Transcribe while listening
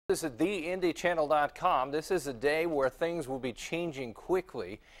This is theindychannel.com. This is a day where things will be changing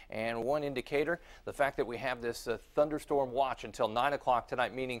quickly, and one indicator, the fact that we have this thunderstorm watch until 9 o'clock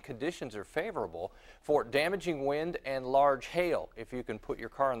tonight, meaning conditions are favorable for damaging wind and large hail. If you can put your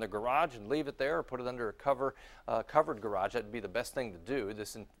car in the garage and leave it there, or put it under a covered garage, that'd be the best thing to do.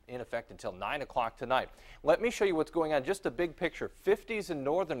 This in effect until 9 o'clock tonight. Let me show you what's going on. Just a big picture. 50s in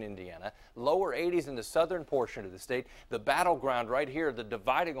northern Indiana, lower 80s in the southern portion of the state. The battleground right here, the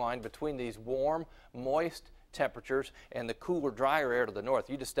dividing line between these warm, moist temperatures and the cooler, drier air to the north.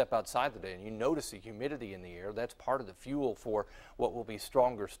 You just step outside today and you notice the humidity in the air. That's part of the fuel for what will be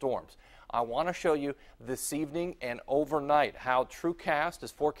stronger storms. I want to show you this evening and overnight how TrueCast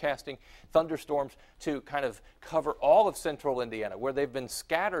is forecasting thunderstorms to kind of cover all of central Indiana. Where they've been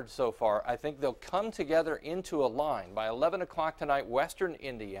scattered so far, I think they'll come together into a line. By 11 o'clock tonight, western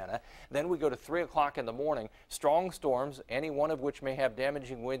Indiana. Then we go to 3 o'clock in the morning. Strong storms, any one of which may have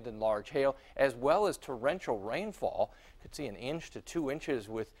damaging wind and large hail, as well as torrential rainfall. Could see 1 inch to 2 inches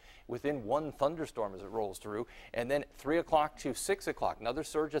within one thunderstorm as it rolls through. And then 3 o'clock to 6 o'clock, another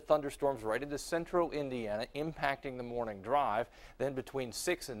surge of thunderstorms right into central Indiana, impacting the morning drive. Then between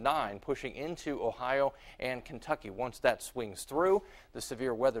 6 and 9, pushing into Ohio and Kentucky. Once that swings through, the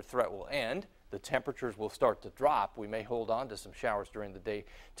severe weather threat will end. The temperatures will start to drop. We may hold on to some showers during the day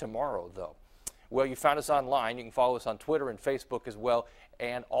tomorrow, though. Well, you found us online. You can follow us on Twitter and Facebook as well,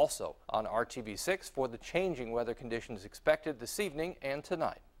 and also on RTV6 for the changing weather conditions expected this evening and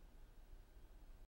tonight.